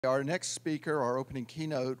Our next speaker, our opening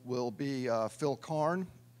keynote, will be Phil Karn,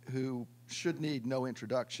 who should need no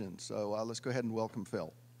introduction. So let's go ahead and welcome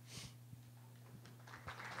Phil.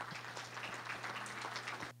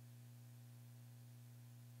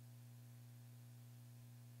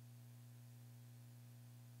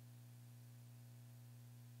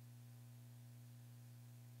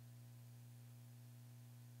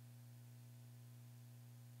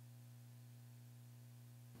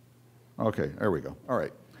 Okay, there we go. All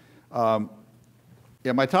right.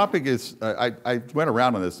 Yeah, my topic is, I went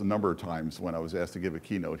around on this a number of times when I was asked to give a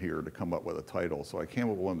keynote here to come up with a title. So I came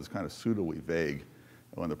up with one that's kind of suitably vague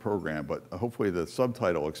on the program, but hopefully the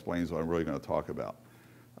subtitle explains what I'm really going to talk about.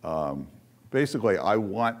 Basically, I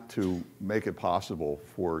want to make it possible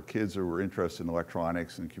for kids who are interested in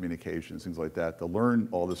electronics and communications, things like that, to learn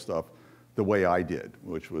all this stuff the way I did,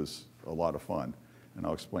 which was a lot of fun. And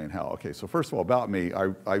I'll explain how. Okay, so first of all, about me,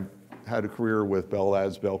 I had a career with Bell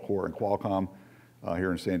Labs, Bellcore, and Qualcomm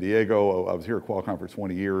here in San Diego. I was here at Qualcomm for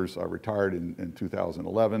 20 years. I retired in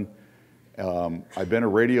 2011. I've been a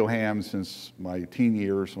radio ham since my teen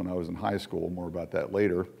years when I was in high school. More about that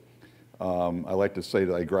later. I like to say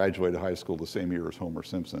that I graduated high school the same year as Homer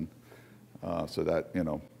Simpson. So that, you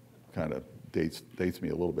know, kind of dates me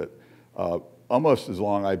a little bit. Almost as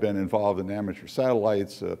long I've been involved in amateur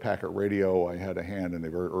satellites, packet radio. I had a hand in the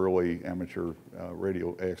very early amateur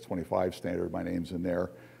radio AX25 standard. My name's in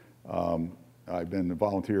there. I've been a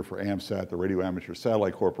volunteer for AMSAT, the Radio Amateur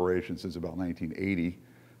Satellite Corporation, since about 1980.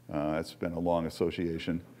 It's been a long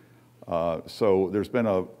association. So there's been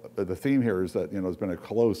the theme here is that, you know, there's been a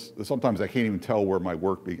close, sometimes I can't even tell where my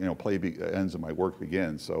work, ends and my work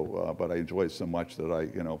begins. So, but I enjoy it so much that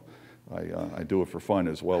I do it for fun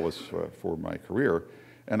as well as for my career.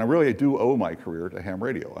 And I do owe my career to ham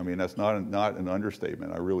radio. I mean, that's not an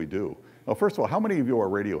understatement, I really do. Well, first of all, how many of you are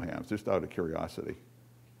radio hams, just out of curiosity?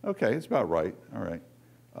 Okay, it's about right, all right.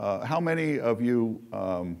 How many of you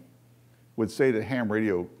would say that ham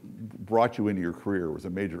radio brought you into your career, was a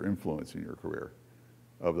major influence in your career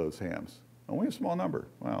of those hams? Only a small number,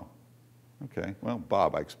 wow. Okay, well,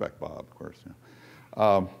 Bob, I expect Bob, of course.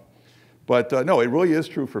 Yeah. But no, it really is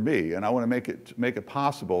true for me, and I want to make it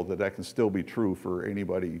possible that that can still be true for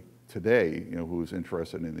anybody today, you know, who's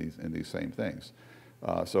interested in these same things.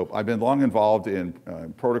 So I've been long involved in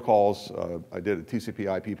protocols. I did a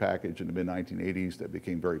TCP/IP package in the mid-1980s that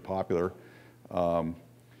became very popular.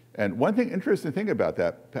 And one interesting thing about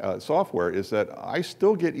that software is that I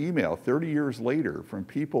still get email 30 years later from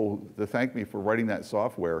people to thank me for writing that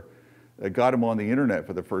software. I got them on the internet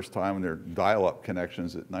for the first time in their dial-up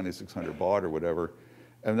connections at 9600 baud or whatever.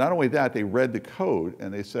 And not only that, they read the code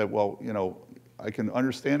and they said, well, you know, I can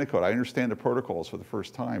understand the code. I understand the protocols for the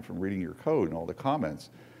first time from reading your code and all the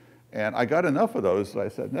comments. And I got enough of those, so I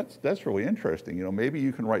said, that's really interesting. You know, maybe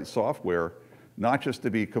you can write software not just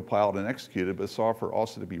to be compiled and executed, but software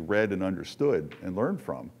also to be read and understood and learned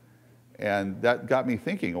from. And that got me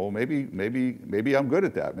thinking, well, maybe I'm good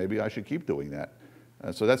at that. Maybe I should keep doing that.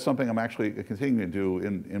 So that's something I'm actually continuing to do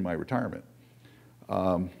in my retirement.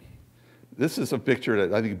 This is a picture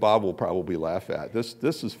that I think Bob will probably laugh at.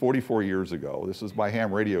 This is 44 years ago. This is my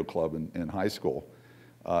ham radio club in high school.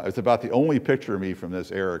 It's about the only picture of me from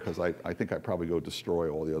this era because I think I'd probably go destroy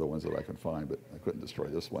all the other ones that I can find, but I couldn't destroy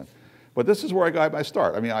this one. But this is where I got my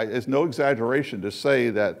start. I mean, it's no exaggeration to say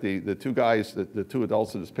that the two guys, the two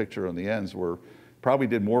adults in this picture on the ends probably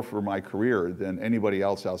did more for my career than anybody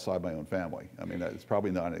else outside my own family. I mean, it's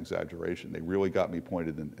probably not an exaggeration. They really got me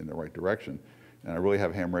pointed in the right direction. And I really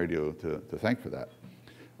have ham radio to thank for that.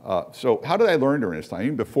 So how did I learn during this time?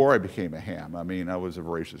 Even before I became a ham, I mean, I was a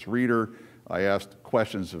voracious reader. I asked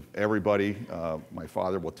questions of everybody. My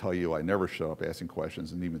father will tell you I never shut up asking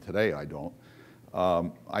questions, and even today I don't.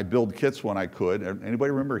 I build kits when I could.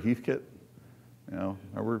 Anybody remember Heathkit? You know,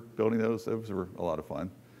 remember building those? Those were a lot of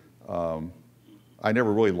fun. I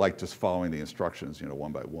never really liked just following the instructions, you know,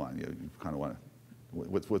 one by one. You kind of want to,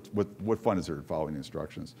 what fun is there in following the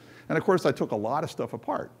instructions? And of course, I took a lot of stuff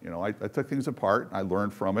apart. You know, I took things apart, I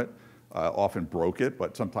learned from it, often broke it,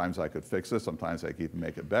 but sometimes I could fix it, sometimes I could even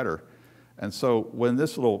make it better. And so when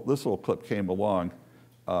this little clip came along,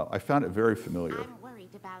 I found it very familiar. I'm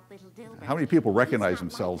worried about little Dilbert. How many people recognize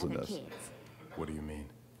themselves in this? Kids. What do you mean?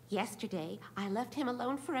 Yesterday, I left him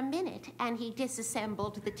alone for a minute, and he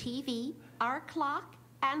disassembled the TV, our clock,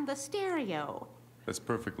 and the stereo. That's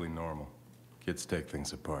perfectly normal. Kids take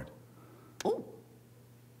things apart. Oh,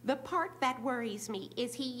 the part that worries me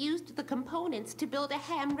is he used the components to build a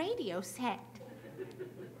ham radio set.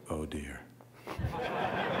 Oh dear.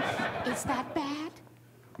 Is that bad?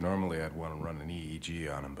 Normally I'd want to run an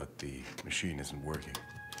EEG on him, but the machine isn't working.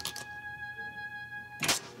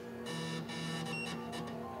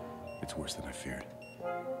 it's worse than I feared.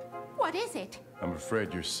 What is it? I'm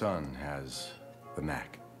afraid your son has the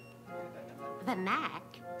knack. The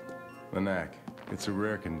knack? The knack. It's a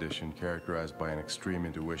rare condition characterized by an extreme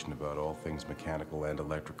intuition about all things mechanical and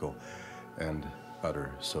electrical, and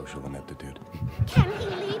utter social ineptitude. Can he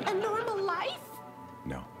lead a normal life?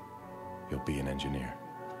 No. He'll be an engineer.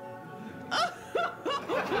 There,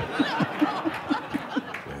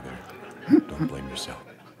 there. Don't blame yourself.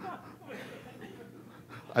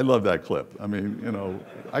 I love that clip. I mean, you know,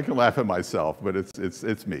 I can laugh at myself, but it's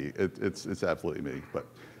me. It's absolutely me.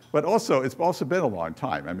 But also, it's also been a long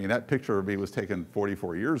time. I mean, that picture of me was taken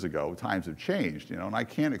 44 years ago. Times have changed, you know, and I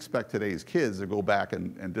can't expect today's kids to go back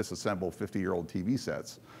and disassemble 50-year-old TV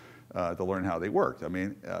sets to learn how they worked. I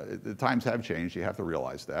mean, the times have changed. You have to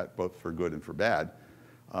realize that, both for good and for bad.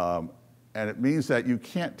 And it means that you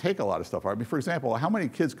can't take a lot of stuff apart. I mean, for example, how many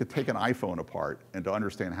kids could take an iPhone apart and to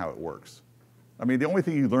understand how it works? I mean, the only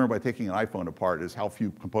thing you learn by taking an iPhone apart is how few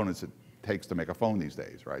components it takes to make a phone these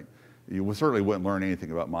days, right? You certainly wouldn't learn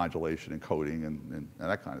anything about modulation and coding and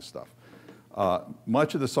that kind of stuff.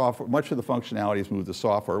 Much of the functionality has moved to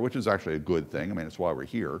software, which is actually a good thing. I mean, it's why we're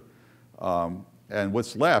here. And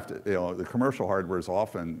what's left, you know, the commercial hardware is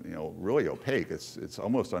often, you know, really opaque. It's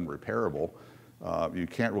almost unrepairable. You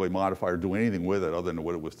can't really modify or do anything with it other than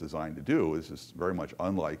what it was designed to do. It's just very much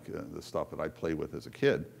unlike the stuff that I played with as a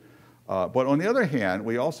kid. But on the other hand,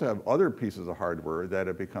 we also have other pieces of hardware that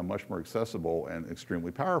have become much more accessible and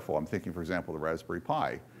extremely powerful. I'm thinking, for example, the Raspberry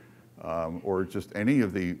Pi, or just any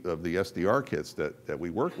of the SDR kits that we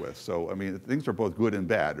work with. So, I mean, things are both good and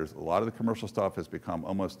bad. There's a lot of the commercial stuff has become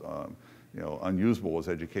almost you know, unusable as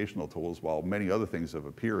educational tools, while many other things have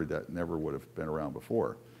appeared that never would have been around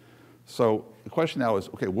before. So the question now is,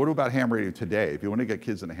 okay, what about ham radio today? If you want to get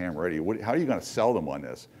kids into ham radio, how are you going to sell them on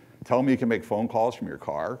this? Tell them you can make phone calls from your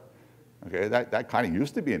car? Okay, that kind of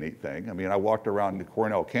used to be a neat thing. I mean, I walked around the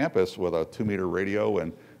Cornell campus with a 2-meter radio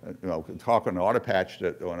and you know, talk on an auto patch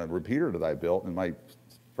on a repeater that I built, and my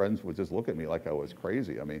friends would just look at me like I was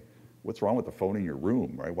crazy. I mean, what's wrong with the phone in your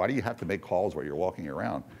room, right? Why do you have to make calls while you're walking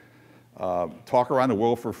around? Talk around the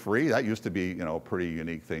world for free. That used to be, you know, a pretty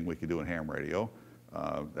unique thing we could do in ham radio.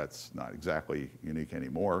 That's not exactly unique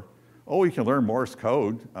anymore. Oh, you can learn Morse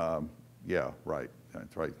code. Yeah, right.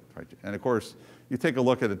 That's right. And of course, you take a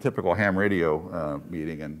look at a typical ham radio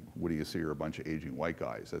meeting, and what do you see are a bunch of aging white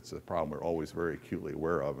guys. That's a problem we're always very acutely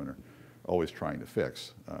aware of and are always trying to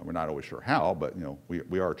fix. We're not always sure how, but you know,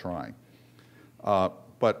 we are trying.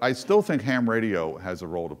 But I still think ham radio has a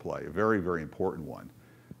role to play, a very, very important one.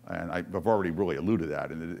 And I've already really alluded to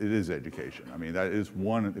that, and it is education. I mean, that is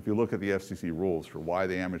one, if you look at the FCC rules for why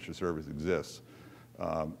the amateur service exists,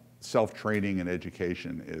 self-training and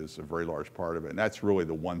education is a very large part of it. And that's really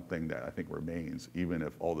the one thing that I think remains, even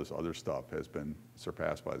if all this other stuff has been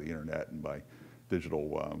surpassed by the internet and by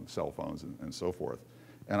digital cell phones and so forth.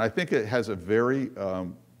 And I think it has a very,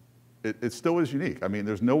 it still is unique. I mean,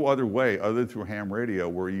 there's no other way other than through ham radio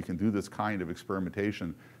where you can do this kind of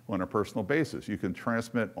experimentation on a personal basis. You can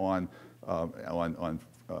transmit on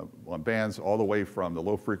bands all the way from the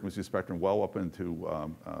low frequency spectrum well up into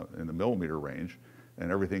in the millimeter range and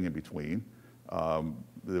everything in between.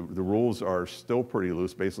 The rules are still pretty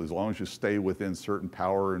loose. Basically, as long as you stay within certain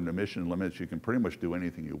power and emission limits, you can pretty much do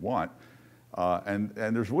anything you want. And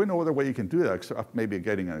there's really no other way you can do that except maybe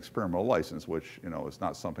getting an experimental license, which, you know, is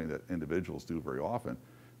not something that individuals do very often.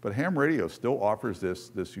 But ham radio still offers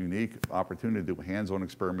this unique opportunity to do hands-on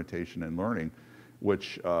experimentation and learning,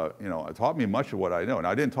 which you know, it taught me much of what I know. And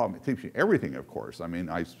I didn't teach me everything, of course. I mean,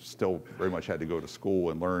 I still very much had to go to school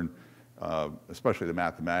and learn, especially the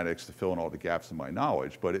mathematics, to fill in all the gaps in my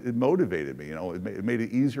knowledge. But it motivated me. You know, it made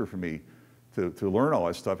it easier for me to learn all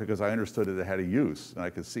that stuff because I understood that it had a use, and I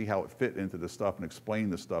could see how it fit into the stuff and explain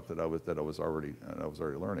the stuff that I was already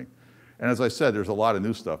learning. And as I said, there's a lot of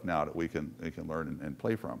new stuff now that we can learn and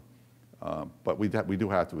play from. But we do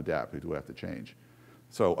have to adapt. We do have to change.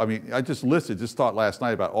 So, I mean, I just thought last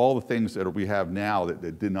night about all the things that we have now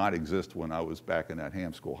that did not exist when I was back in that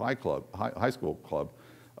high school club.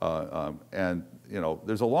 And, you know,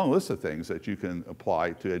 there's a long list of things that you can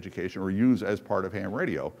apply to education or use as part of ham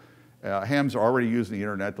radio. Hams are already using the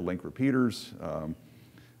internet to link repeaters.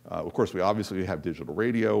 Of course, we obviously have digital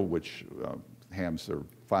radio, which hams are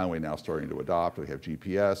finally now starting to adopt. We have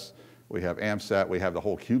GPS, we have AMSAT, we have the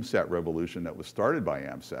whole CubeSat revolution that was started by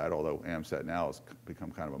AMSAT, although AMSAT now has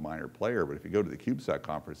become kind of a minor player. But if you go to the CubeSat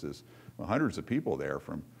conferences, well, hundreds of people there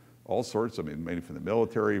from all sorts, I mean, mainly from the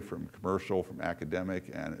military, from commercial, from academic,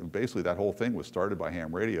 and basically that whole thing was started by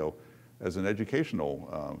ham radio as an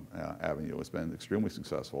educational avenue. It's been extremely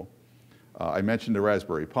successful. I mentioned the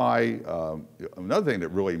Raspberry Pi. Another thing that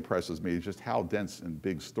really impresses me is just how dense and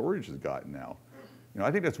big storage has gotten now. I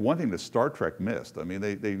think that's one thing that Star Trek missed. I mean,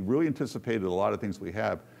 they really anticipated a lot of things we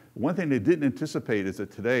have. One thing they didn't anticipate is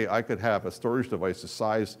that today I could have a storage device the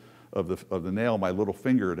size of the nail of my little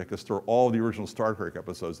finger that could store all the original Star Trek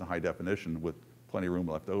episodes in high definition with plenty of room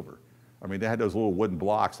left over. I mean, they had those little wooden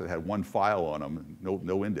blocks that had one file on them, and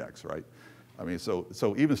no index, right? I mean,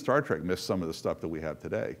 so even Star Trek missed some of the stuff that we have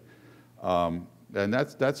today. And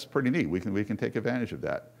that's pretty neat. We can take advantage of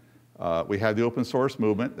that. We have the open source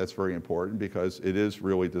movement. That's very important because it is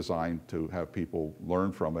really designed to have people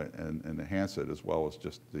learn from it and enhance it as well as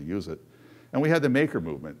just to use it. And we have the maker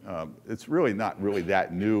movement. It's really not really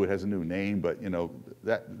that new. It has a new name, but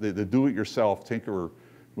the do-it-yourself tinkerer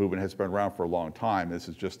movement has been around for a long time. This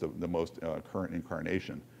is just the most current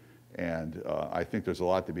incarnation. And I think there's a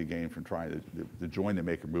lot to be gained from trying to join the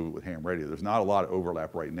maker movement with ham radio. There's not a lot of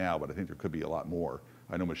overlap right now, but I think there could be a lot more.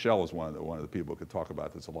 I know Michelle is one of the people who could talk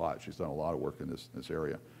about this a lot. She's done a lot of work in this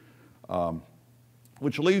area.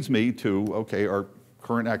 Which leads me to, okay, our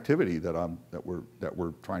current activity that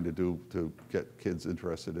we're trying to do to get kids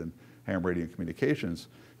interested in ham radio and communications,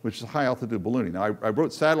 which is high altitude ballooning. Now I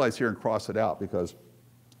wrote satellites here and crossed it out because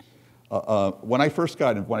when I first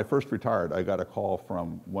retired, I got a call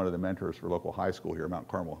from one of the mentors for local high school here, Mount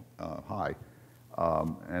Carmel High.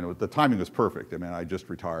 And the timing was perfect. I mean, I just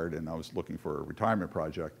retired and I was looking for a retirement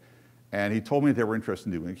project. And he told me they were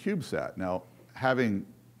interested in doing a CubeSat. Now, having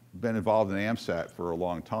been involved in AMSAT for a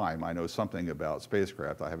long time, I know something about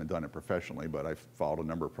spacecraft. I haven't done it professionally, but I've followed a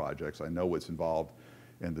number of projects. I know what's involved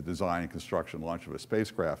in the design and construction launch of a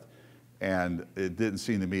spacecraft. And it didn't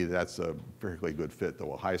seem to me that's a particularly good fit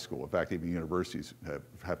to a high school. In fact, even universities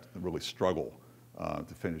have to really struggle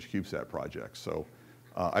to finish CubeSat projects. So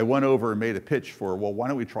I went over and made a pitch for, well, why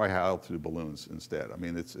don't we try high altitude balloons instead? I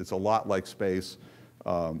mean, it's a lot like space.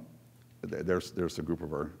 There's the group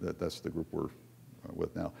that's the group we're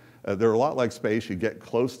with now. They're a lot like space. You get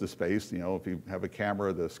close to space. If you have a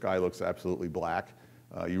camera, the sky looks absolutely black.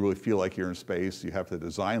 You really feel like you're in space. You have to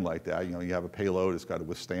design like that. You have a payload. It's got to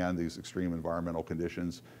withstand these extreme environmental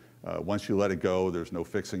conditions. Once you let it go, there's no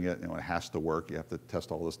fixing it. It has to work. You have to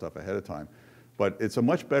test all this stuff ahead of time. But it's a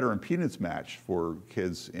much better impedance match for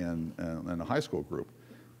kids in a high school group.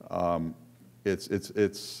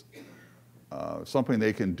 It's something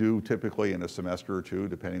they can do typically in a semester or two,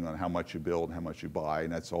 depending on how much you build and how much you buy,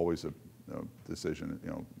 and that's always a decision.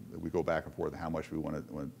 We go back and forth on how much we want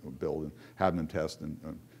to build and have them test.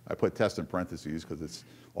 And I put test in parentheses because it's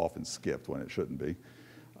often skipped when it shouldn't be.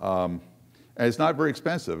 And it's not very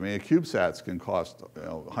expensive. I mean, CubeSats can cost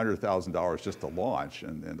 $100,000 just to launch,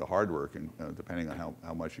 and the hardware can, depending on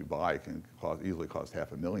how much you buy, can easily cost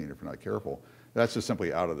 $500,000 if you're not careful. That's just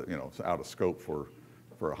simply out of scope for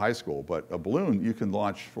a high school. But a balloon you can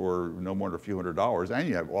launch for no more than a few $100s, and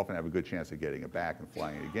you often have a good chance of getting it back and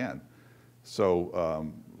flying it again.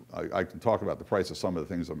 So I can talk about the price of some of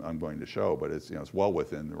the things I'm going to show, but it's well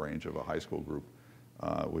within the range of a high school group,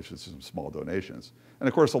 which is some small donations. And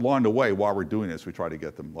of course, along the way, while we're doing this, we try to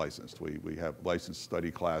get them licensed. We have licensed study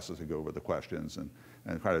classes and go over the questions and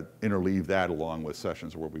try to interleave that along with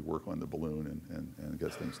sessions where we work on the balloon and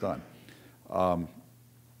get things done.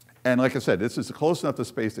 And like I said, this is close enough to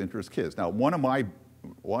space to interest kids. Now, one of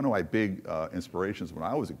my big inspirations when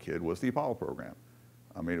I was a kid was the Apollo program.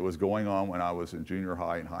 I mean, it was going on when I was in junior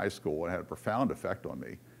high and high school. It had a profound effect on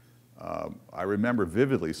me. I remember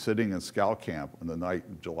vividly sitting in scout camp on the night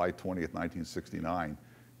of July 20th, 1969,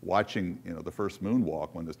 watching the first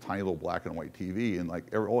moonwalk on this tiny little black and white TV, and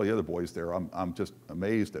like all the other boys there, I'm just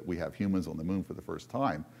amazed that we have humans on the moon for the first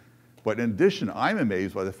time. But in addition, I'm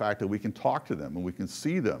amazed by the fact that we can talk to them and we can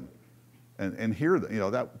see them and hear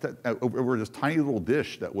them. Over this tiny little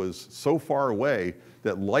dish that was so far away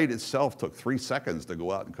that light itself took 3 seconds to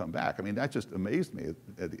go out and come back. I mean, that just amazed me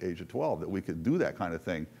at the age of 12 that we could do that kind of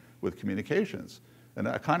thing with communications. And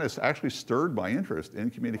that kind of actually stirred my interest in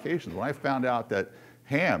communications. When I found out that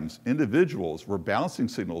hams, individuals, were bouncing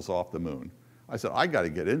signals off the moon, I said, I got to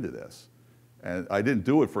get into this. And I didn't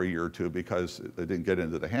do it for a year or two because I didn't get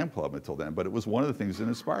into the ham club until then, but it was one of the things that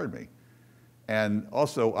inspired me. And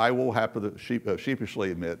also, I will have to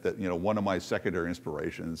sheepishly admit that one of my secondary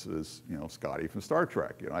inspirations is Scotty from Star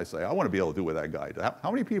Trek. I say I want to be able to do what that guy did.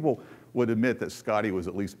 How many people would admit that Scotty was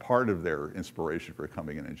at least part of their inspiration for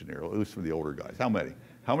becoming an engineer, at least from the older guys? How many?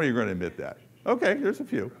 How many are going to admit that? Okay, there's a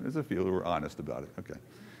few. There's a few who are honest about it.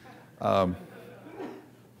 Okay.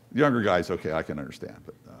 Younger guys, okay, I can understand.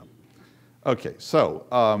 But okay,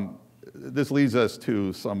 so this leads us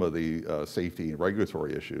to some of the safety and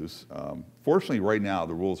regulatory issues. Fortunately, right now,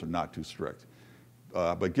 the rules are not too strict.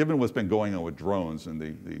 But given what's been going on with drones and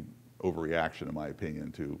the overreaction, in my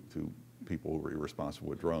opinion, to people who are irresponsible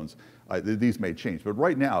with drones, these may change. But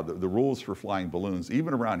right now, the rules for flying balloons,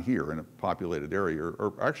 even around here in a populated area,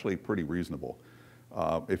 are actually pretty reasonable.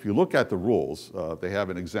 If you look at the rules, they have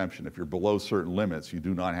an exemption. If you're below certain limits, you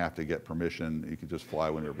do not have to get permission. You can just fly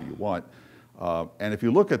whenever you want. And if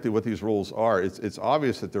you look at what these rules are, it's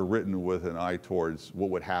obvious that they're written with an eye towards what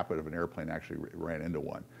would happen if an airplane actually ran into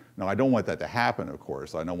one. Now, I don't want that to happen, of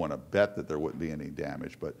course. I don't want to bet that there wouldn't be any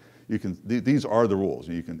damage, but these are the rules.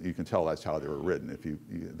 You can tell that's how they were written.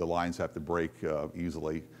 The lines have to break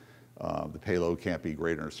easily. The payload can't be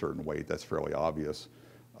greater than a certain weight. That's fairly obvious.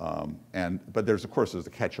 But of course, there's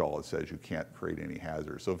a catch-all that says you can't create any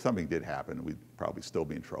hazards. So if something did happen, we'd probably still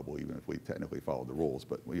be in trouble, even if we technically followed the rules.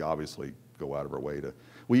 But we obviously go out of our way to.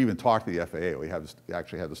 We even talk to the FAA. We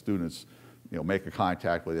actually have the students, make a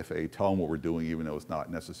contact with the FAA, tell them what we're doing, even though it's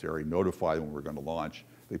not necessary, notify them when we're going to launch.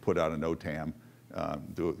 They put out a NOTAM,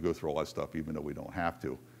 go through all that stuff, even though we don't have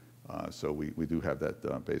to. So we do have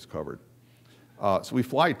that base covered. So we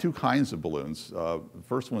fly two kinds of balloons. The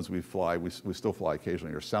first ones we still fly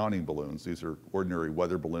occasionally, are sounding balloons. These are ordinary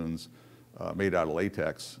weather balloons made out of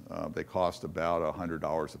latex. They cost about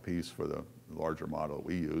 $100 a piece for the larger model that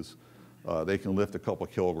we use. They can lift a couple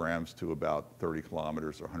kilograms to about 30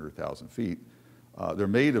 kilometers or 100,000 feet. They're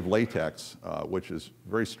made of latex, which is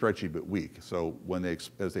very stretchy but weak. So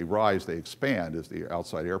as they rise, they expand as the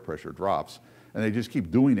outside air pressure drops. And they just keep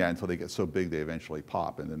doing that until they get so big they eventually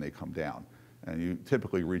pop, and then they come down. And you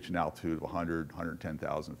typically reach an altitude of 100,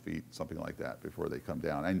 110,000 feet, something like that, before they come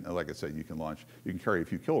down. And like I said, you can carry a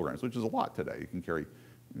few kilograms, which is a lot today. You can carry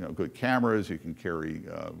good cameras, you can carry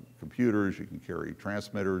computers, you can carry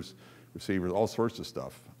transmitters, receivers, all sorts of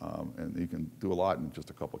stuff. And you can do a lot in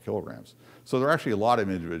just a couple of kilograms. So there are actually a lot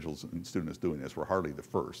of individuals and students doing this. We're hardly the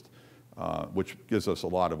first, which gives us a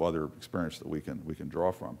lot of other experience that we can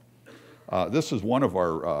draw from. This is one of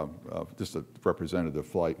our, just a representative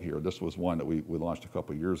flight here. This was one that we launched a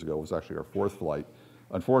couple of years ago. It was actually our fourth flight.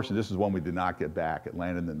 Unfortunately, this is one we did not get back. It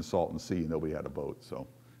landed in the Salton Sea, and nobody had a boat, so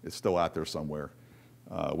it's still out there somewhere.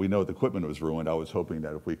 We know the equipment was ruined. I was hoping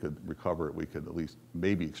that if we could recover it, we could at least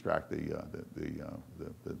maybe extract the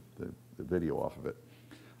video off of it.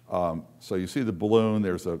 So you see the balloon.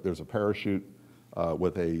 There's a parachute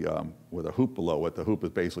with a hoop below it. The hoop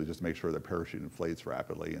is basically just to make sure the parachute inflates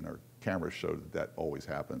rapidly, and our cameras show that always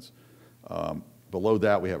happens. Below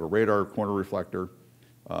that, we have a radar corner reflector,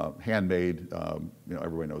 handmade.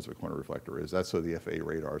 Everybody knows what a corner reflector is. That's so the FAA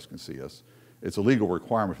radars can see us. It's a legal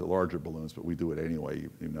requirement for the larger balloons, but we do it anyway,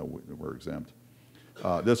 even though we're exempt.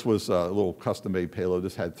 This was a little custom-made payload.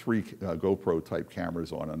 This had 3 GoPro-type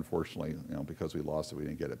cameras on. Unfortunately, because we lost it, we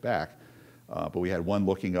didn't get it back. But we had one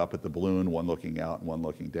looking up at the balloon, one looking out, and one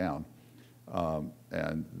looking down.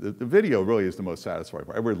 And the video really is the most satisfying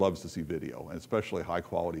part. Everybody loves to see video, and especially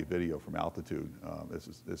high-quality video from altitude.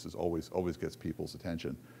 This is always gets people's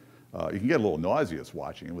attention. You can get a little nauseous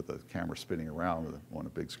watching it with the camera spinning around on a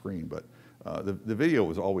big screen, but the video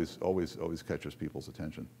was always catches people's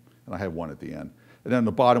attention. And I have one at the end. And then on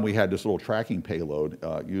the bottom, we had this little tracking payload.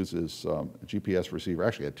 Uses a GPS receiver.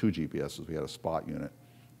 Actually, had 2 GPSs. We had a spot unit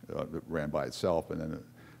that ran by itself, and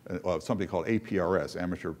then something called APRS,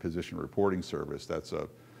 Amateur Position Reporting Service. That's a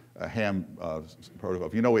ham protocol.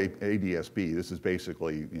 If you know ADSB, this is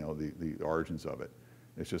basically the origins of it.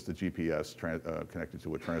 It's just a GPS connected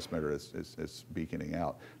to a transmitter that's beaconing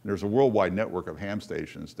out. And there's a worldwide network of ham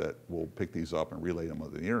stations that will pick these up and relay them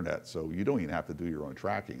over the internet, so you don't even have to do your own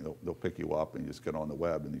tracking. They'll pick you up and you just get on the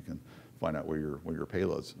web and you can find out where your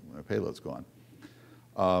payload's gone.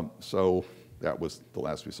 So that was the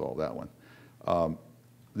last we saw of that one.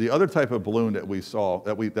 The other type of balloon that we saw,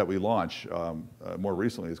 that we launched more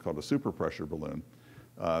recently, is called a superpressure balloon.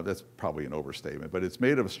 That's probably an overstatement, but it's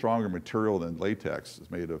made of a stronger material than latex.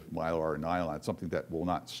 It's made of mylar and nylon. It's something that will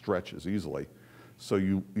not stretch as easily. So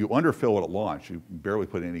you underfill it at launch. You barely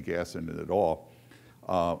put any gas in it at all.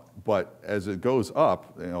 But as it goes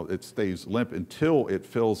up, it stays limp until it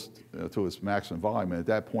fills to its maximum volume. And at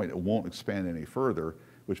that point, it won't expand any further,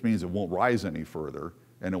 which means it won't rise any further,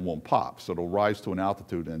 and it won't pop. So it'll rise to an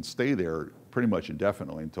altitude and stay there pretty much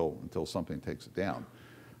indefinitely until something takes it down.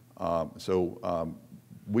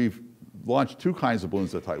 We've launched 2 kinds of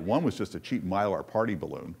balloons of that type. One was just a cheap mylar party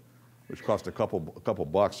balloon, which cost a couple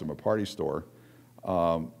bucks from a party store.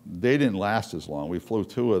 They didn't last as long. We flew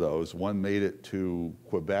 2 of those. One made it to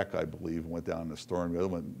Quebec, I believe, and went down in the storm. The other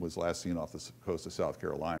one was last seen off the coast of South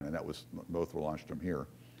Carolina, and both were launched from here.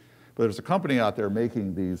 But there's a company out there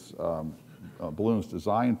making these balloons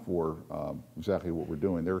designed for exactly what we're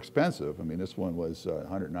doing. They're expensive. I mean, this one was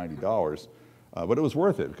 $190. But it was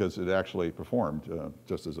worth it because it actually performed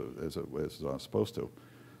just as it was supposed to.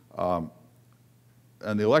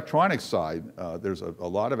 On the electronics side, there's a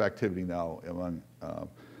lot of activity now among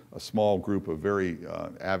a small group of very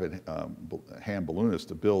avid hand balloonists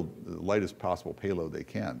to build the lightest possible payload they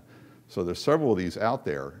can. So there's several of these out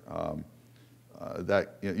there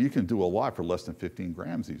that you can do a lot for less than 15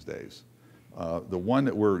 grams these days. The one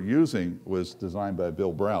that we're using was designed by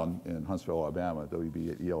Bill Brown in Huntsville, Alabama,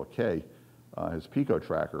 WB-ELK, his Pico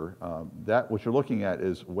tracker. That, what you're looking at,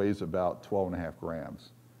 weighs about 12.5 grams.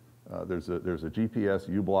 There's a GPS,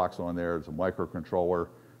 U-blocks on there, there's a microcontroller,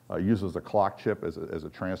 uses a clock chip as a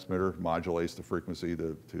transmitter, modulates the frequency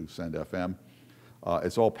to send FM.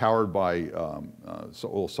 It's all powered by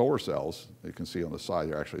little solar cells. You can see on the side,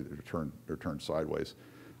 they're turned sideways.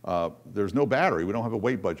 There's no battery. We don't have a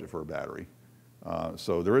weight budget for a battery.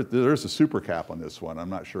 So there's a super cap on this one. I'm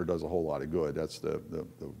not sure it does a whole lot of good. That's the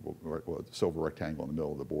silver rectangle in the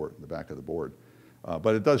middle of the board, the back of the board.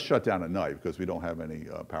 But it does shut down at night because we don't have any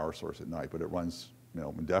power source at night. But it runs,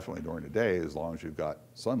 indefinitely during the day as long as you've got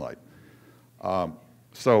sunlight.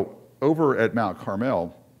 So over at Mount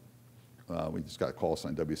Carmel, we just got call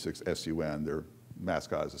sign W6SUN. Their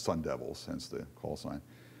mascot is the Sun Devils, hence the call sign.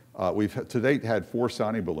 We've to date had 4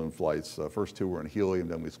 sounding balloon flights. First 2 were in helium,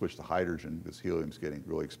 then we switched to hydrogen because helium's getting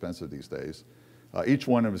really expensive these days. Each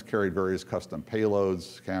one of them has carried various custom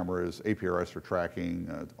payloads, cameras, APRS for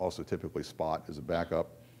tracking, also typically spot as a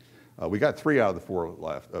backup. We got 3 out of the 4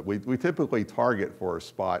 left. We typically target for a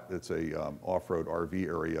spot that's a off-road RV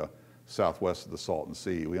area southwest of the Salton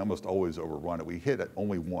Sea. We almost always overrun it. We hit it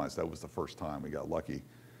only once. That was the first time we got lucky.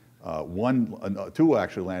 2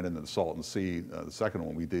 actually landed in the Salton Sea. The second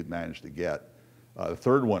one we did manage to get. The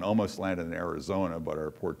third one almost landed in Arizona, but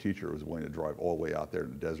our poor teacher was willing to drive all the way out there in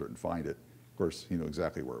the desert and find it. Of course, he knew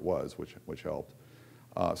exactly where it was, which helped.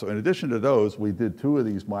 So in addition to those, we did 2 of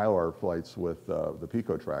these Mylar flights with the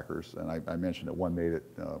Pico trackers, and I mentioned that one made it,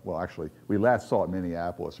 well actually, we last saw it in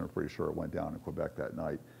Minneapolis, and we're pretty sure it went down in Quebec that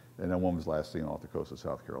night, and then one was last seen off the coast of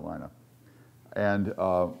South Carolina. And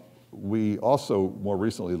we also more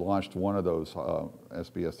recently launched one of those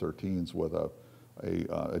SBS-13s with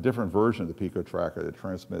a different version of the Pico tracker that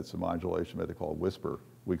transmits a modulation method called WHISPER,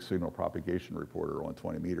 Weak Signal Propagation Reporter, on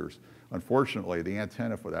 20 meters. Unfortunately, the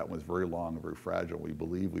antenna for that one was very long and very fragile. We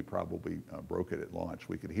believe we probably broke it at launch.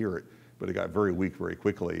 We could hear it, but it got very weak very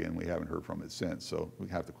quickly, and we haven't heard from it since. So we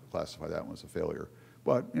have to classify that one as a failure.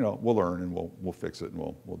 But we'll learn and we'll fix it and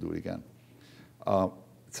we'll do it again.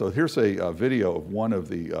 So here's a video of one of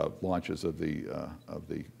the launches of the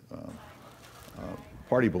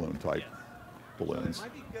party balloon type balloons.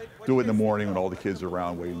 Do it in the morning when all the kids are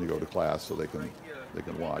around waiting to go to class so they can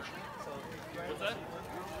watch.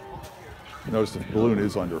 Notice the balloon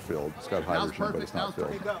is underfilled. It's got hydrogen, but it's not filled.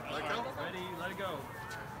 Ready, let it go.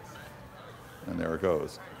 And there it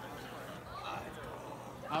goes.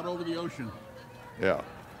 Out over the ocean. Yeah.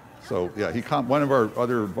 So yeah, one of our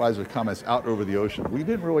other advisors comments, out over the ocean. We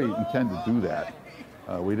didn't really intend to do that.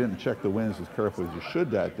 We didn't check the winds as carefully as you should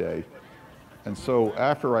that day. And so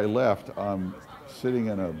after I left, I'm sitting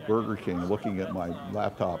in a Burger King looking at my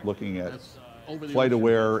laptop, looking at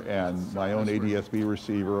FlightAware and my own ADS-B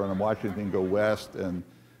receiver, and I'm watching the thing go west and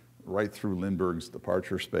right through Lindbergh's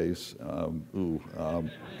departure space.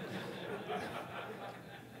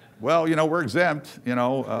 Well, we're exempt, but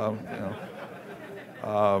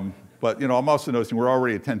I'm also noticing we're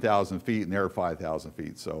already at 10,000 feet and they're at 5,000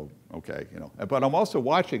 feet, so okay, But I'm also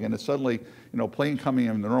watching, and it's suddenly, plane coming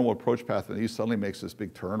in the normal approach path and east suddenly makes this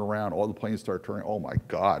big turnaround. All the planes start turning. Oh my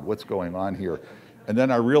God, what's going on here? And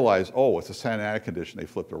then I realize, oh, it's a Santa Ana condition. They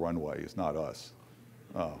flipped the runway. It's not us.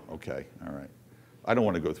 Oh, okay, all right. I don't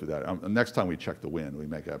want to go through that. Next time we check the wind, we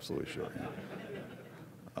make absolutely sure.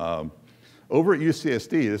 Over at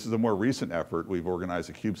UCSD, this is a more recent effort. We've organized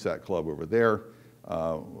a CubeSat club over there.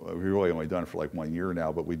 We've really only done it for like 1 year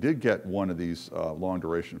now, but we did get one of these long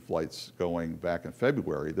duration flights going back in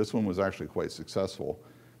February. This one was actually quite successful.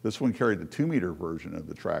 This one carried the 2-meter version of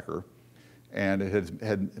the tracker, and it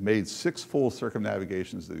had made 6 full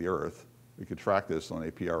circumnavigations of the Earth. We could track this on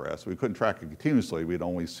APRS. We couldn't track it continuously. We'd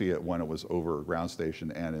only see it when it was over a ground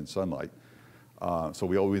station and in sunlight. So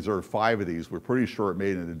we always reserved 5 of these. We're pretty sure it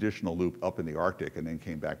made an additional loop up in the Arctic and then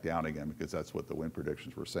came back down again because that's what the wind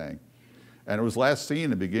predictions were saying. And it was last seen in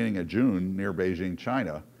the beginning of June near Beijing,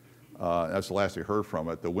 China. That's the last we heard from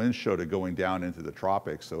it. The winds showed it going down into the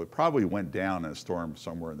tropics, so it probably went down in a storm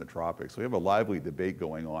somewhere in the tropics. So we have a lively debate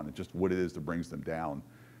going on and just what it is that brings them down.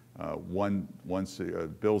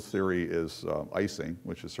 Bill's theory is icing,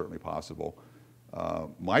 which is certainly possible.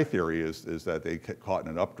 My theory is that they get caught in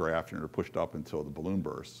an updraft and are pushed up until the balloon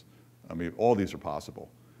bursts. I mean, all these are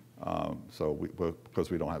possible.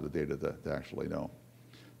 Because we don't have the data to actually know.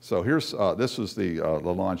 So here's, this was the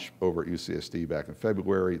launch over at UCSD back in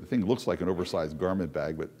February. The thing looks like an oversized garment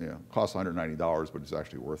bag, but costs $190, but it's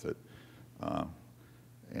actually worth it.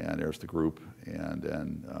 And there's the group, and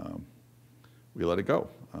then we let it go.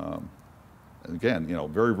 And again,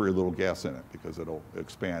 very, very little gas in it because it'll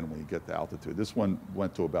expand when you get to altitude. This one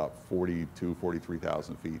went to about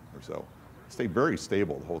 43,000 feet or so. It stayed very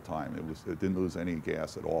stable the whole time. It didn't lose any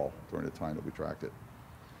gas at all during the time that we tracked it.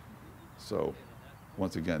 So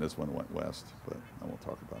once again, this one went west, but I won't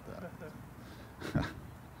talk about that.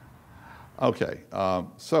 Okay,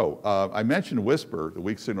 I mentioned WSPR, the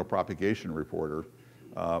Weak Signal Propagation Reporter.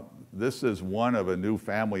 This is one of a new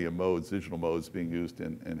family of modes, digital modes being used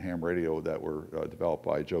in ham radio that were developed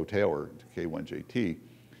by Joe Taylor, K1JT.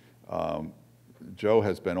 Joe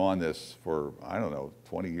has been on this for, I don't know,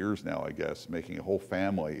 20 years now, I guess, making a whole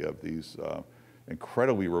family of these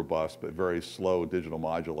incredibly robust but very slow digital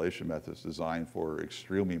modulation methods designed for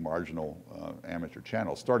extremely marginal amateur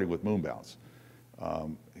channels, starting with moonbounce.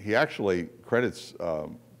 He actually credits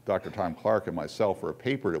Dr. Tom Clark and myself for a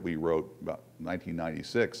paper that we wrote about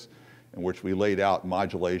 1996 in which we laid out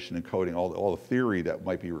modulation and coding, all the theory that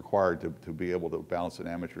might be required to be able to bounce an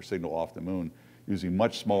amateur signal off the moon using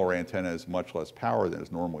much smaller antennas, much less power than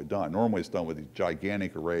is normally done. Normally it's done with these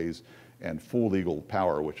gigantic arrays and full legal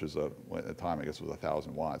power, which is, at the time, I guess it was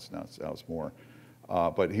 1,000 watts. Now it's more.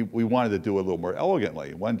 But we wanted to do it a little more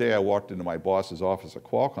elegantly. One day I walked into my boss's office at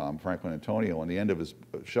Qualcomm, Franklin Antonio. On the end of his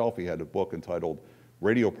shelf, he had a book entitled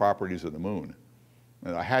Radio Properties of the Moon.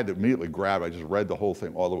 And I had to immediately grab it. I just read the whole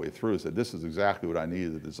thing all the way through and said, this is exactly what I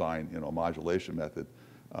needed to design a modulation method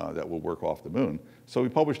that will work off the moon. So we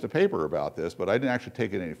published a paper about this, but I didn't actually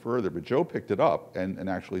take it any further. But Joe picked it up and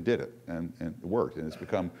actually did it, and it worked. And it's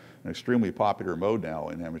become an extremely popular mode now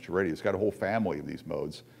in amateur radio. It's got a whole family of these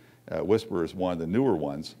modes. WSPR is one of the newer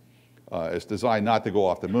ones. It's designed not to go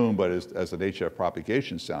off the moon, but as an HF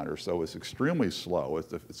propagation sounder. So it's extremely slow.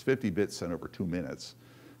 It's 50 bits sent over 2 minutes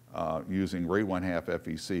using rate 1/2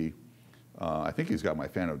 FEC. I think he's got my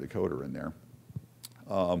Fano decoder in there.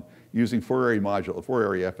 Using four-area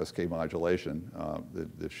FSK modulation.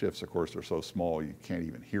 The shifts, of course, are so small you can't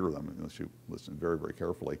even hear them unless you listen very, very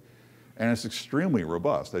carefully. And it's extremely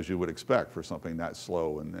robust, as you would expect for something that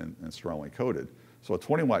slow and strongly coded. So a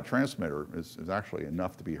 20-watt transmitter is actually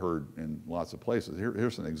enough to be heard in lots of places.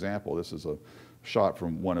 Here's an example. This is a shot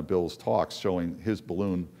from one of Bill's talks showing his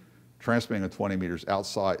balloon transmitting at 20 meters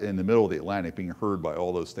outside in the middle of the Atlantic, being heard by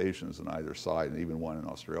all those stations on either side, and even one in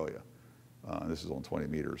Australia. This is on 20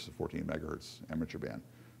 meters, 14 megahertz amateur band.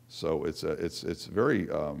 So it's very,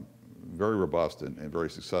 very robust and very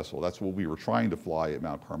successful. That's what we were trying to fly at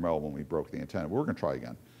Mount Carmel when we broke the antenna. But we're going to try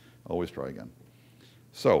again. Always try again.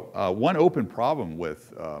 So one open problem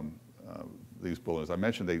with these balloons, I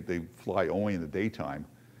mentioned they fly only in the daytime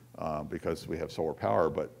because we have solar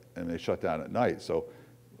power, and they shut down at night. So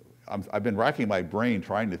I've been racking my brain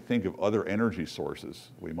trying to think of other energy sources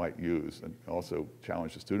we might use, and also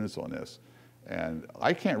challenge the students on this. And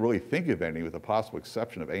I can't really think of any, with the possible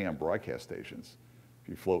exception of AM broadcast stations. If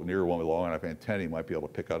you float near one with a long enough antenna, you might be able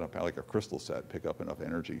to pick up, like a crystal set, pick up enough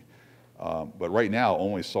energy. But right now,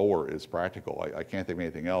 only solar is practical. I can't think of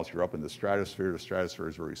anything else. You're up in the stratosphere. The stratosphere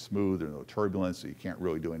is very smooth. There's no turbulence, so you can't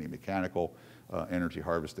really do any mechanical energy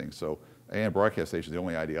harvesting. So AM broadcast station is the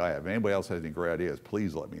only idea I have. If anybody else has any great ideas,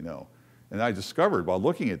 please let me know. And I discovered while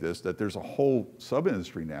looking at this that there's a whole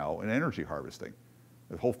sub-industry now in energy harvesting.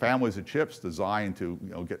 There's whole families of chips designed to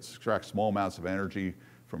extract small amounts of energy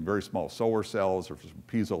from very small solar cells or from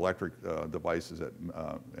piezoelectric devices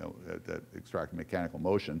that extract mechanical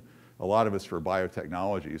motion. A lot of it's for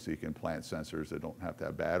biotechnology, so you can plant sensors that don't have to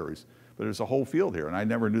have batteries. But there's a whole field here, and I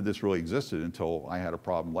never knew this really existed until I had a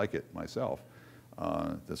problem like it myself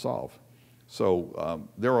to solve. So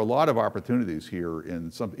there are a lot of opportunities here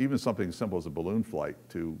in even something as simple as a balloon flight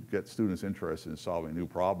to get students interested in solving new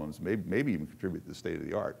problems, maybe even contribute to the state of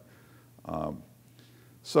the art.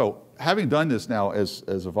 So having done this now as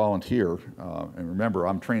a volunteer, and remember,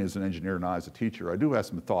 I'm trained as an engineer, not as a teacher, I do have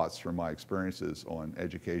some thoughts from my experiences on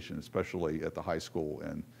education, especially at the high school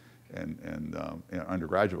and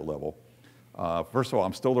undergraduate level. First of all,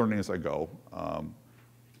 I'm still learning as I go.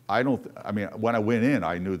 I mean, when I went in,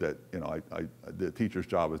 I knew that the teacher's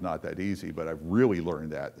job was not that easy, but I've really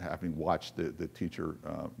learned that having watched the teacher,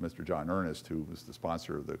 Mr. John Ernest, who was the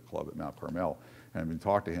sponsor of the club at Mount Carmel, and I've been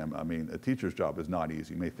talking to him. I mean, a teacher's job is not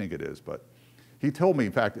easy. You may think it is, but he told me,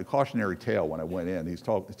 in fact, a cautionary tale when I went in. He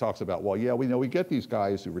talks about, well, yeah, we get these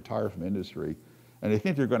guys who retire from industry, and they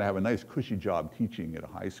think they're going to have a nice, cushy job teaching at a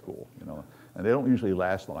high school, and they don't usually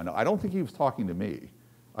last long. Now, I don't think he was talking to me.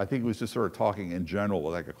 I think he was just sort of talking in general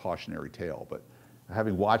like a cautionary tale, but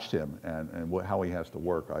having watched him and how he has to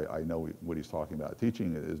work, I know what he's talking about.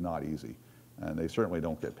 Teaching is not easy, and they certainly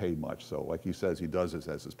don't get paid much. So like he says, he does this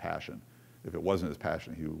as his passion. If it wasn't his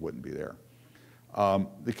passion, he wouldn't be there.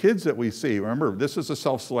 The kids that we see, remember, this is a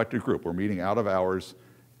self-selected group. We're meeting out of hours,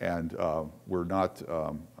 and we're not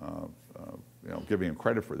giving them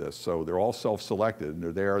credit for this. So they're all self-selected, and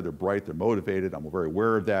they're there, they're bright, they're motivated. I'm very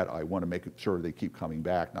aware of that. I want to make sure they keep coming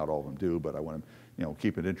back. Not all of them do, but I want to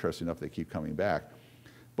keep it interesting enough they keep coming back.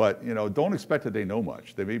 But don't expect that they know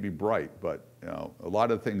much. They may be bright, but a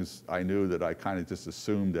lot of things I knew that I kind of just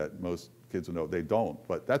assumed that most kids would know, they don't.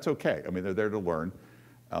 But that's okay. I mean, they're there to learn,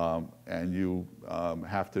 and you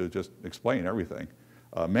have to just explain everything.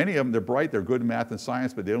 Many of them, they're bright, they're good in math and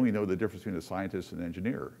science, but they don't even know the difference between a scientist and an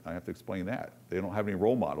engineer. I have to explain that. They don't have any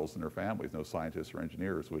role models in their families, no scientists or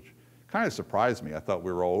engineers, which kind of surprised me. I thought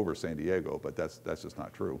we were all over San Diego, but that's just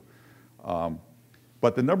not true.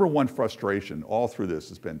 But the number one frustration all through this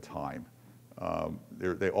has been time.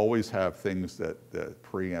 They always have things that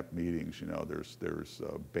preempt meetings. There's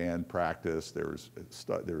band practice, there's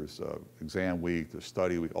exam week, there's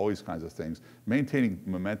study week, all these kinds of things. Maintaining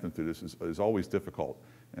momentum through this is always difficult,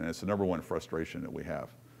 and it's the number one frustration that we have.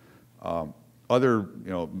 Other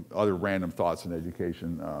random thoughts in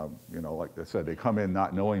education. Like I said, they come in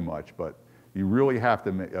not knowing much, but you really have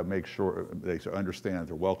to make sure they understand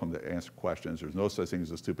they're welcome to answer questions. There's no such thing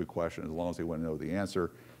as a stupid question as long as they want to know the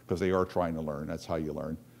answer, because they are trying to learn. That's how you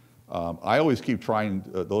learn. I always keep trying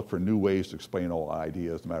to look for new ways to explain all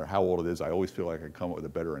ideas, no matter how old it is. I always feel like I can come up with a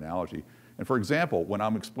better analogy. And for example, when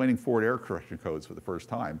I'm explaining forward error correction codes for the first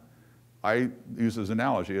time, I use as an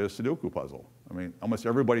analogy a Sudoku puzzle. I mean, almost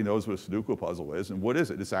everybody knows what a Sudoku puzzle is, and what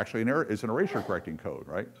is it? It's actually it's an erasure correcting code,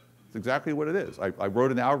 right? It's exactly what it is. I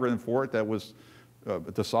wrote an algorithm for it that was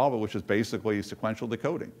to solve it, which is basically sequential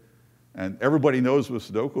decoding. And everybody knows what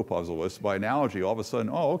a Sudoku puzzle is. By analogy, all of a sudden,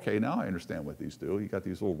 oh, okay, now I understand what these do. You got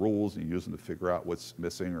these little rules, and you use them to figure out what's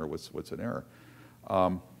missing or what's an error.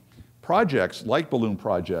 Projects, like balloon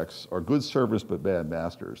projects, are good servers but bad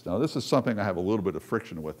masters. Now, this is something I have a little bit of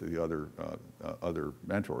friction with the other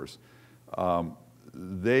mentors.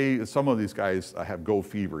 Some of these guys have go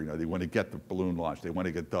fever. They want to get the balloon launched. They want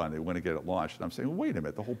to get done. They want to get it launched. And I'm saying, well, wait a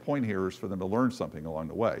minute. The whole point here is for them to learn something along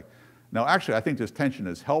the way. Now, actually, I think this tension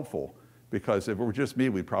is helpful, because if it were just me,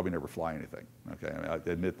 we'd probably never fly anything. Okay, I mean, I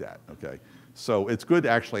admit that. Okay, so it's good to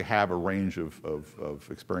actually have a range of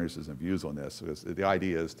experiences and views on this, because the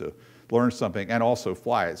idea is to learn something and also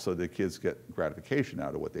fly it, so the kids get gratification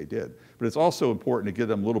out of what they did. But it's also important to give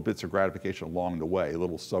them little bits of gratification along the way,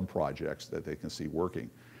 little sub-projects that they can see working.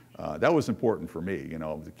 That was important for me.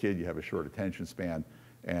 As a kid, you have a short attention span,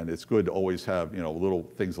 and it's good to always have little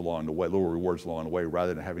things along the way, little rewards along the way,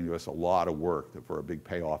 rather than having to do a lot of work for a big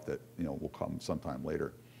payoff that will come sometime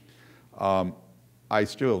later. I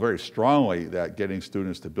feel very strongly that getting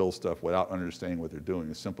students to build stuff without understanding what they're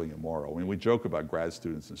doing is simply immoral. I mean, we joke about grad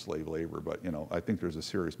students and slave labor, but I think there's a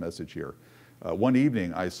serious message here. One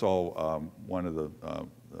evening, I saw one of the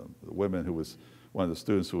women who was one of the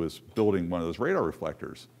students who was building one of those radar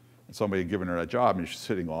reflectors. And somebody had given her that job, and she's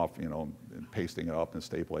sitting off, and pasting it up and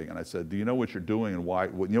stapling. And I said, do you know what you're doing and why?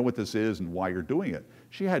 You know what this is and why you're doing it?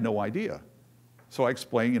 She had no idea. So I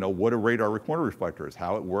explained, what a radar corner reflector is,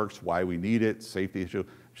 how it works, why we need it, safety issue.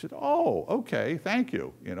 She said, oh, okay, thank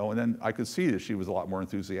you. And then I could see that she was a lot more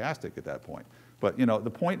enthusiastic at that point. But the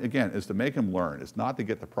point, again, is to make them learn. It's not to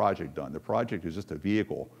get the project done. The project is just a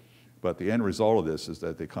vehicle. But the end result of this is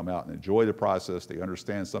that they come out and enjoy the process, they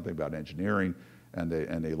understand something about engineering, and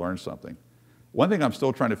they learn something. One thing I'm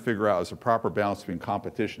still trying to figure out is a proper balance between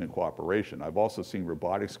competition and cooperation. I've also seen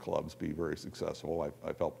robotics clubs be very successful.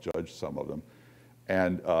 I've helped judge some of them.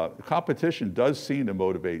 And competition does seem to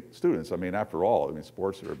motivate students. I mean, after all,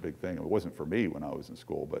 sports are a big thing. It wasn't for me when I was in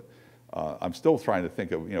school, but I'm still trying to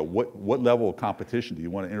think of, what level of competition do you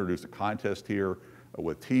want to introduce a contest here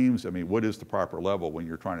with teams? I mean, what is the proper level when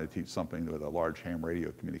you're trying to teach something with a large ham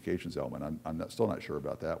radio communications element? I'm still not sure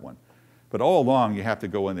about that one. But all along, you have to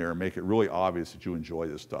go in there and make it really obvious that you enjoy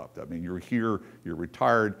this stuff. I mean, you're here, you're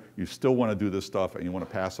retired, you still want to do this stuff, and you want to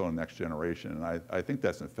pass on to the next generation. And I think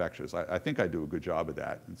that's infectious. I think I do a good job of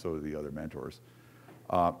that, and so do the other mentors.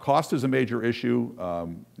 Cost is a major issue.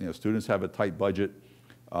 Students have a tight budget.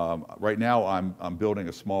 Right now, I'm building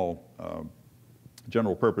a small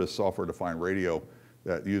general-purpose software-defined radio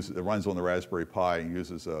that runs on the Raspberry Pi and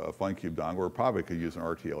uses a FunCube dongle, or probably could use an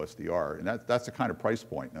RTL SDR. And that's the kind of price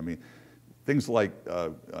point. I mean, things like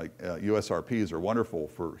USRPs are wonderful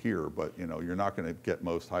for here, but you're not going to get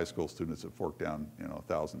most high school students to fork down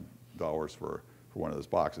 $1,000 dollars for one of those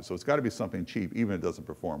boxes. So it's got to be something cheap, even if it doesn't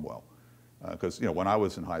perform well. Because when I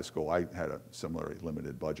was in high school, I had a similarly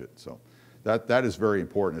limited budget. So that is very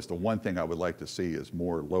important. It's the one thing I would like to see is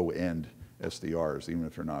more low-end SDRs, even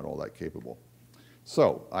if they're not all that capable.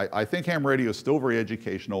 So I think ham radio is still very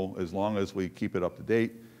educational as long as we keep it up to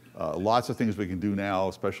date. Lots of things we can do now,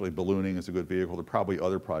 especially ballooning is a good vehicle. There are probably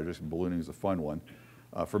other projects, and ballooning is a fun one.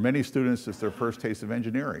 For many students, it's their first taste of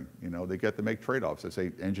engineering. They get to make trade-offs. They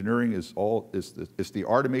say engineering is it's the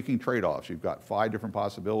art of making trade-offs. You've got 5 different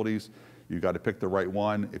possibilities. You've got to pick the right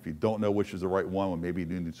one. If you don't know which is the right one, well, maybe you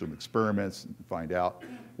need some experiments and find out.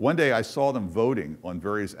 One day I saw them voting on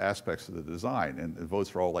various aspects of the design, and the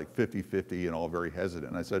votes were all like 50-50 and all very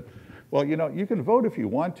hesitant. And I said, well, you can vote if you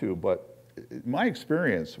want to, but in my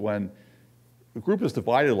experience, when a group is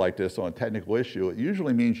divided like this on a technical issue, it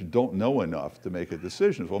usually means you don't know enough to make a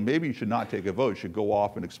decision. Well, maybe you should not take a vote. You should go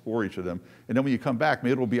off and explore each of them. And then when you come back,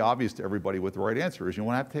 maybe it'll be obvious to everybody what the right answer is. You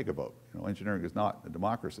won't have to take a vote. Engineering is not a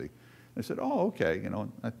democracy. And I said, oh, okay.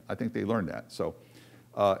 I think they learned that. So,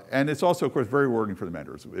 and it's also, of course, very rewarding for the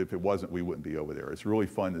mentors. If it wasn't, we wouldn't be over there. It's really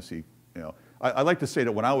fun to see, I like to say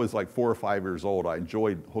that when I was like 4 or 5 years old, I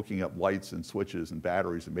enjoyed hooking up lights and switches and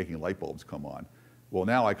batteries and making light bulbs come on. Well,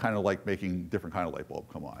 now I kind of like making different kind of light bulb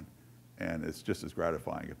come on. And it's just as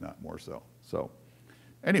gratifying, if not more so. So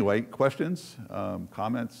anyway, questions,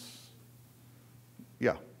 comments?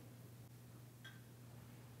 Yeah.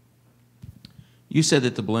 You said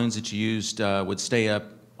that the balloons that you used would stay up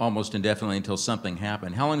almost indefinitely until something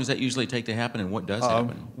happened. How long does that usually take to happen, and what does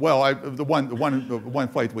happen? Well, the one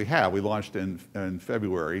flight we had, we launched in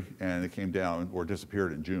February, and it came down or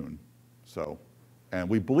disappeared in June. So. And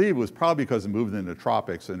we believe it was probably because it moved into the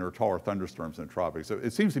tropics and there are taller thunderstorms in the tropics. So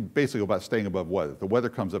it seems to be basically about staying above weather. If the weather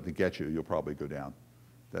comes up to get you, you'll probably go down.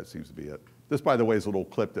 That seems to be it. This, by the way, is a little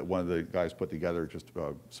clip that one of the guys put together, just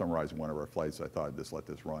summarizing one of our flights. I thought I'd just let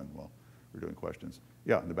this run while we're doing questions.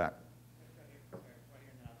 Yeah, in the back.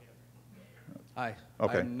 Hi.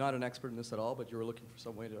 Okay. I'm not an expert in this at all, but you were looking for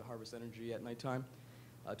some way to harvest energy at nighttime.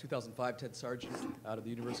 2005, Ted Sargent out of the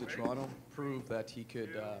University of Toronto proved that he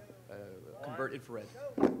could convert infrared.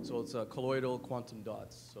 So it's colloidal quantum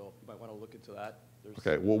dots. So you might want to look into that.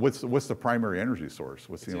 Okay. Well, what's the primary energy source?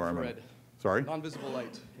 What's the environment? Infrared. Sorry? Non-visible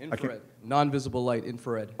light. Infrared. Non-visible light.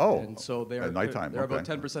 Infrared. Oh. And so they're at nighttime. They're okay. about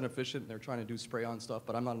 10% efficient. They're trying to do spray-on stuff,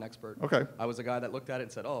 but I'm not an expert. Okay. I was a guy that looked at it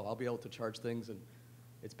and said, "Oh, I'll be able to charge things," and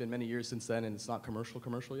it's been many years since then, and it's not commercial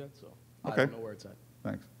yet. So I don't know where it's at.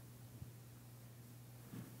 Thanks.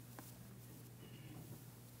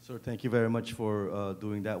 Sir, thank you very much for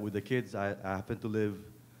doing that with the kids. I happen to live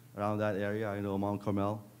around that area. I know Mount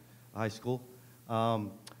Carmel High School.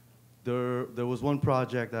 There was one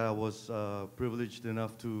project that I was privileged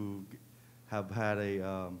enough to have had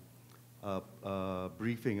a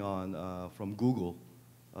briefing on from Google,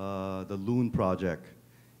 the Loon project.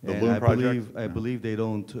 The Loon project? I believe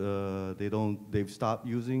they've stopped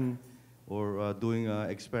using or doing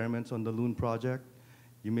experiments on the Loon project.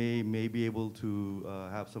 You may be able to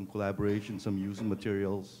have some collaboration, some using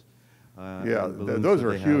materials. Yeah, those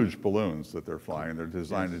are huge balloons that they're flying. They're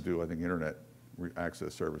designed to do, I think, internet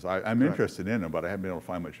access service. I'm interested in them, but I haven't been able to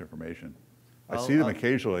find much information. I see them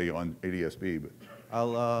occasionally on ADSB, but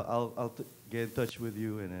I'll get in touch with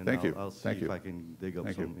you, and then I'll see if I can dig up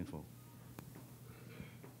some info.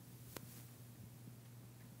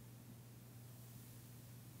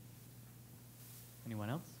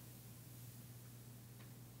 Anyone else?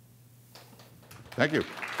 Thank you.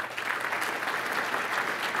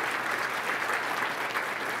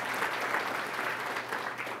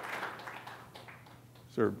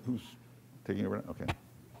 Sir, who's taking over now? Okay.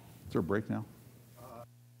 Is there a break now?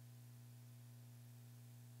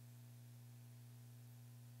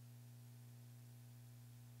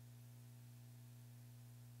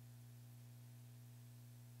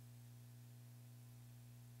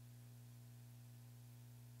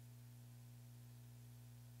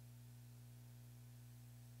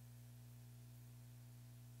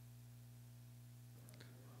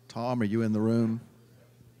 Tom, are you in the room?